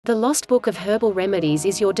The Lost Book of Herbal Remedies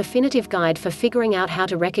is your definitive guide for figuring out how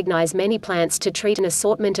to recognize many plants to treat an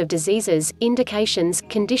assortment of diseases, indications,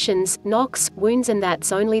 conditions, knocks, wounds, and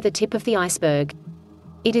that's only the tip of the iceberg.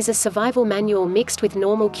 It is a survival manual mixed with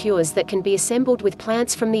normal cures that can be assembled with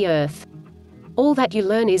plants from the earth. All that you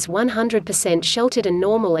learn is 100% sheltered and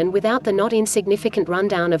normal and without the not insignificant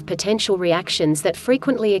rundown of potential reactions that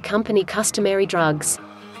frequently accompany customary drugs.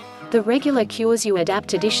 The regular cures you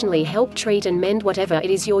adapt additionally help treat and mend whatever it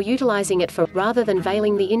is you're utilizing it for, rather than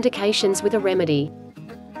veiling the indications with a remedy.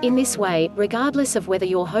 In this way, regardless of whether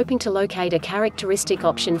you're hoping to locate a characteristic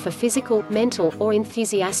option for physical, mental, or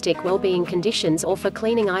enthusiastic well-being conditions or for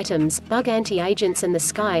cleaning items, bug anti-agents, and the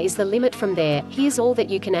sky is the limit from there, here's all that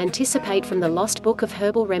you can anticipate from the Lost Book of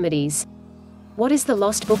Herbal Remedies. What is the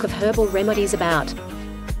Lost Book of Herbal Remedies about?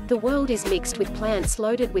 The world is mixed with plants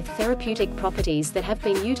loaded with therapeutic properties that have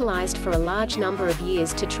been utilized for a large number of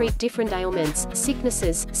years to treat different ailments,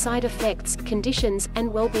 sicknesses, side effects, conditions,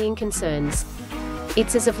 and well-being concerns.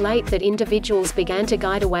 It's as of late that individuals began to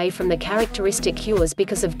guide away from the characteristic cures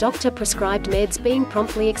because of doctor-prescribed meds being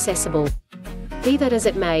promptly accessible. Be that as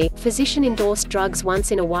it may, physician-endorsed drugs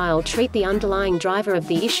once in a while treat the underlying driver of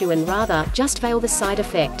the issue and rather, just veil the side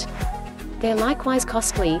effect. They're likewise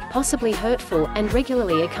costly, possibly hurtful, and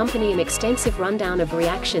regularly accompany an extensive rundown of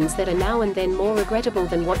reactions that are now and then more regrettable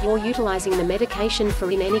than what you're utilizing the medication for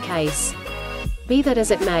in any case. Be that as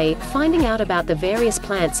it may, finding out about the various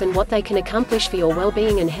plants and what they can accomplish for your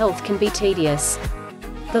well-being and health can be tedious.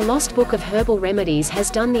 The Lost Book of Herbal Remedies has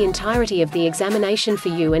done the entirety of the examination for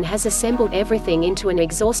you and has assembled everything into an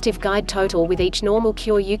exhaustive guide total with each normal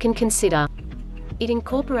cure you can consider. It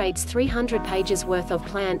incorporates 300 pages worth of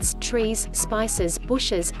plants, trees, spices,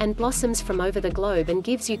 bushes, and blossoms from over the globe and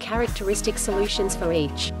gives you characteristic solutions for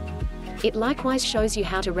each. It likewise shows you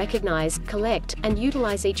how to recognize, collect, and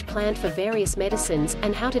utilize each plant for various medicines,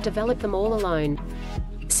 and how to develop them all alone.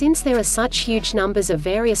 Since there are such huge numbers of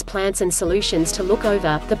various plants and solutions to look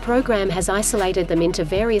over, the program has isolated them into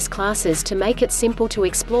various classes to make it simple to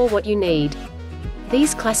explore what you need.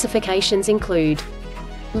 These classifications include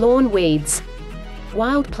lawn weeds,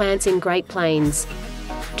 wild plants in Great Plains,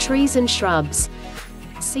 trees and shrubs,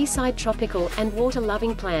 seaside tropical and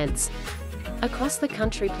water-loving plants,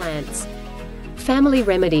 across-the-country plants, family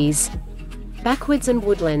remedies, backwoods and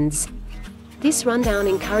woodlands. This rundown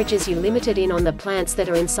encourages you limited in on the plants that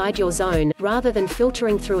are inside your zone, rather than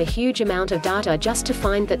filtering through a huge amount of data just to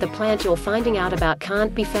find that the plant you're finding out about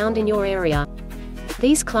can't be found in your area.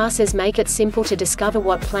 These classes make it simple to discover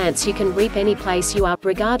what plants you can reap any place you are,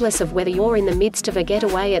 regardless of whether you're in the midst of a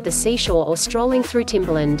getaway at the seashore or strolling through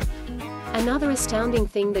timberland. Another astounding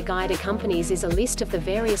thing the guide accompanies is a list of the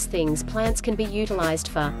various things plants can be utilized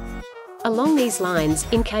for. Along these lines,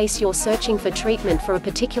 in case you're searching for treatment for a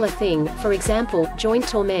particular thing, for example, joint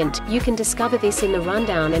torment, you can discover this in the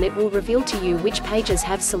rundown and it will reveal to you which pages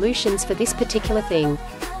have solutions for this particular thing.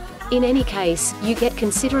 In any case, you get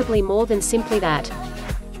considerably more than simply that.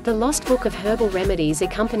 The Lost Book of Herbal Remedies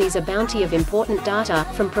accompanies a bounty of important data,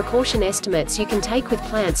 from precaution estimates you can take with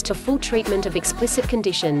plants to full treatment of explicit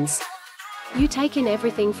conditions. You take in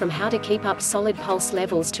everything from how to keep up solid pulse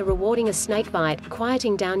levels to rewarding a snakebite,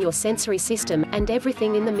 quieting down your sensory system, and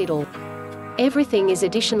everything in the middle. Everything is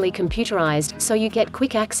additionally computerized, so you get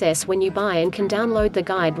quick access when you buy and can download the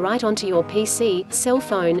guide right onto your PC, cell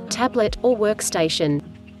phone, tablet, or workstation.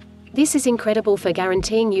 This is incredible for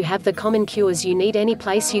guaranteeing you have the common cures you need any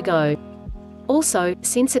place you go. Also,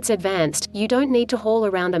 since it's advanced, you don't need to haul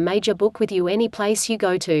around a major book with you any place you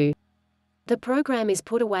go to. The program is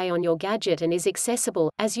put away on your gadget and is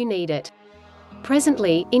accessible, as you need it.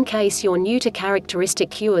 Presently, in case you're new to characteristic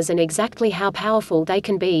cures and exactly how powerful they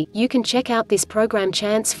can be, you can check out this program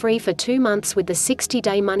chance-free for 2 months with the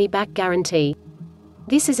 60-day money-back guarantee.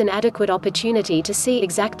 This is an adequate opportunity to see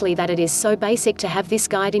exactly that it is so basic to have this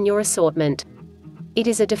guide in your assortment. It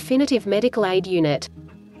is a definitive medical aid unit.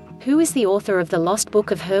 Who is the author of the Lost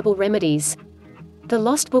Book of Herbal Remedies? The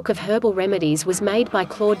Lost Book of Herbal Remedies was made by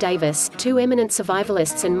Claude Davis, two eminent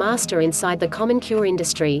survivalists and master inside the common cure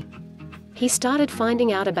industry. He started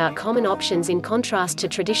finding out about common options in contrast to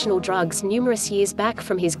traditional drugs numerous years back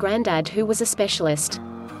from his granddad, who was a specialist.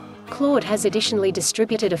 Claude has additionally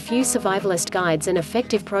distributed a few survivalist guides and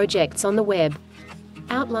effective projects on the web.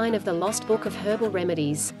 Outline of the Lost Book of Herbal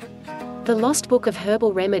Remedies. The Lost Book of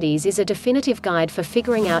Herbal Remedies is a definitive guide for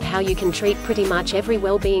figuring out how you can treat pretty much every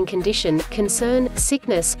well-being condition, concern,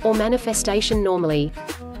 sickness, or manifestation normally.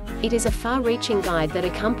 It is a far-reaching guide that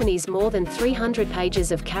accompanies more than 300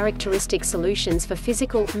 pages of characteristic solutions for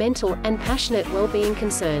physical, mental, and passionate well-being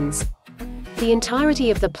concerns. The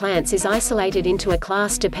entirety of the plants is isolated into a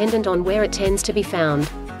class dependent on where it tends to be found.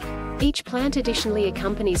 Each plant additionally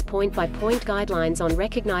accompanies point-by-point guidelines on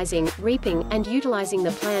recognizing, reaping, and utilizing the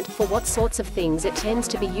plant, for what sorts of things it tends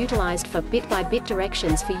to be utilized for, bit-by-bit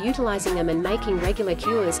directions for utilizing them and making regular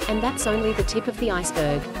cures, and that's only the tip of the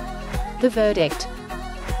iceberg. The verdict.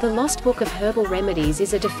 The Lost Book of Herbal Remedies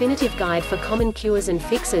is a definitive guide for common cures and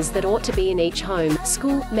fixes that ought to be in each home,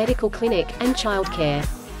 school, medical clinic, and childcare.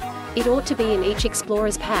 It ought to be in each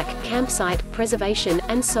explorer's pack, campsite, preservation,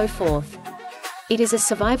 and so forth. It is a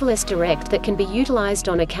survivalist direct that can be utilized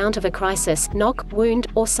on account of a crisis, knock, wound,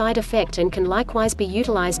 or side effect, and can likewise be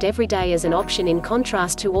utilized every day as an option in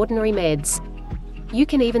contrast to ordinary meds. You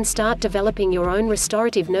can even start developing your own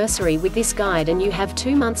restorative nursery with this guide, and you have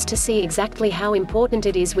 2 months to see exactly how important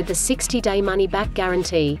it is with the 60-day money-back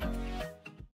guarantee.